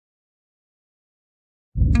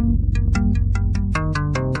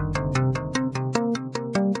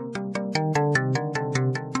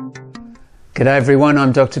G'day everyone,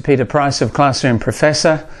 I'm Dr. Peter Price of Classroom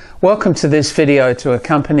Professor. Welcome to this video to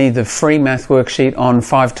accompany the free math worksheet on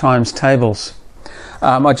 5 times tables.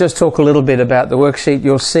 I'll just talk a little bit about the worksheet.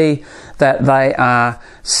 You'll see that they are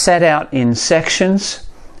set out in sections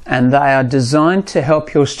and they are designed to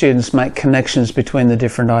help your students make connections between the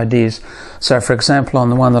different ideas. So for example, on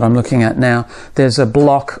the one that I'm looking at now, there's a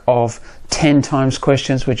block of 10 times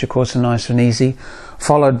questions, which of course are nice and easy,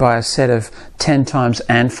 followed by a set of 10 times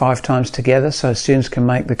and 5 times together, so students can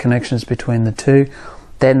make the connections between the two,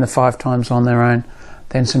 then the 5 times on their own,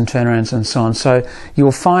 then some turnarounds and so on. So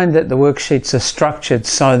you'll find that the worksheets are structured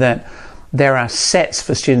so that there are sets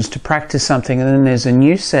for students to practice something, and then there's a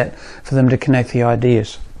new set for them to connect the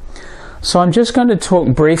ideas. So I'm just going to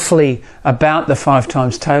talk briefly about the 5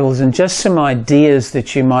 times tables and just some ideas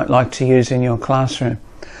that you might like to use in your classroom.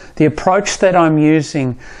 The approach that I'm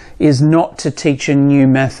using is not to teach a new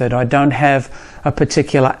method. I don't have a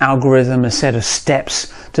particular algorithm, a set of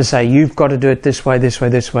steps to say you've got to do it this way, this way,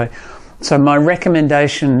 this way. So my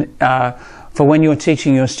recommendation for when you're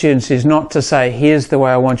teaching your students is not to say here's the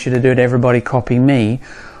way I want you to do it, everybody copy me,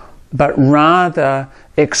 but rather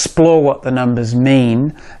explore what the numbers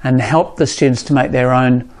mean and help the students to make their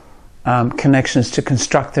own connections, to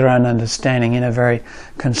construct their own understanding in a very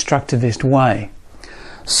constructivist way.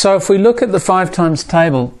 So if we look at the 5 times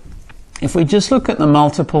table, if we just look at the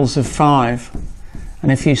multiples of 5,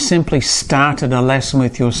 and if you simply started a lesson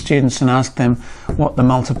with your students and asked them what the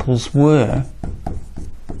multiples were,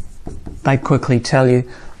 they quickly tell you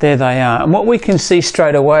there they are. And what we can see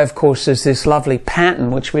straight away, of course, is this lovely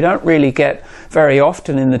pattern, which we don't really get very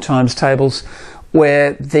often in the times tables,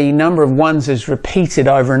 where the number of ones is repeated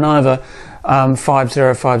over and over, 5,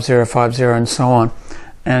 0, 5, 0, 5, 0, and so on.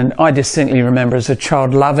 And I distinctly remember as a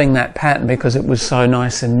child loving that pattern because it was so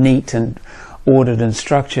nice and neat and ordered and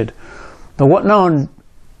structured. But what no one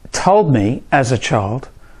told me as a child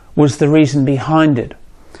was the reason behind it.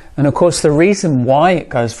 And of course the reason why it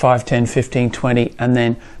goes 5, 10, 15, 20 and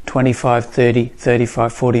then 25, 30,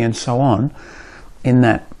 35, 40 and so on in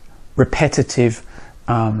that repetitive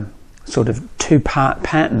sort of 2-part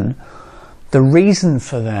pattern, the reason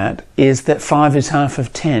for that is that 5 is half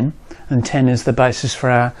of 10 and 10 is the basis for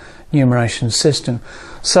our numeration system.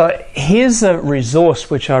 So here's a resource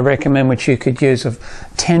which I recommend, which you could use, of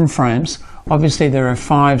 10 frames. Obviously there are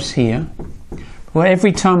 5s here. Well,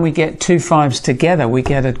 every time we get 2 5s together, we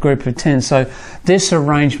get a group of 10. So this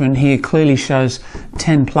arrangement here clearly shows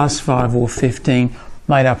 10 plus 5 or 15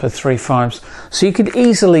 made up of 3 5s. So you could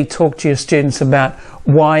easily talk to your students about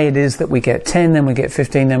why it is that we get 10, then we get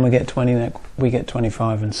 15, then we get 20, then we get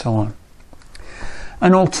 25 and so on.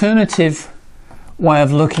 An alternative way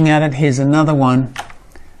of looking at it, here's another one,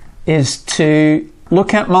 is to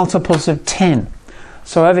look at multiples of 10.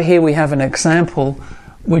 So over here we have an example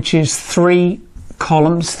which is 3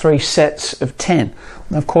 columns, 3 sets of 10.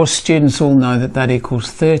 And of course students all know that that equals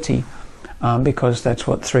 30 because that's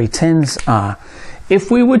what 3 10s are. If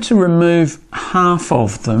we were to remove half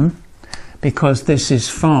of them, because this is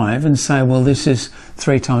 5, and say, well, this is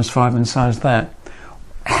 3 times 5 and so is that,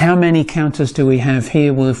 how many counters do we have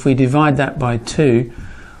here? Well, if we divide that by 2,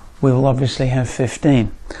 we'll obviously have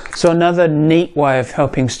 15. So another neat way of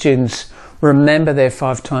helping students remember their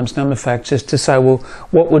 5 times number facts is to say, well,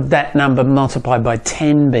 what would that number multiplied by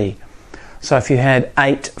 10 be? So if you had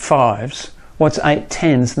 8 5s, what's 8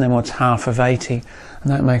 10s, and then what's half of 80?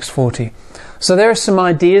 And that makes 40. So there are some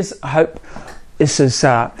ideas. I hope this has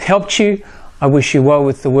helped you. I wish you well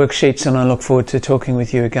with the worksheets, and I look forward to talking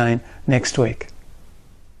with you again next week.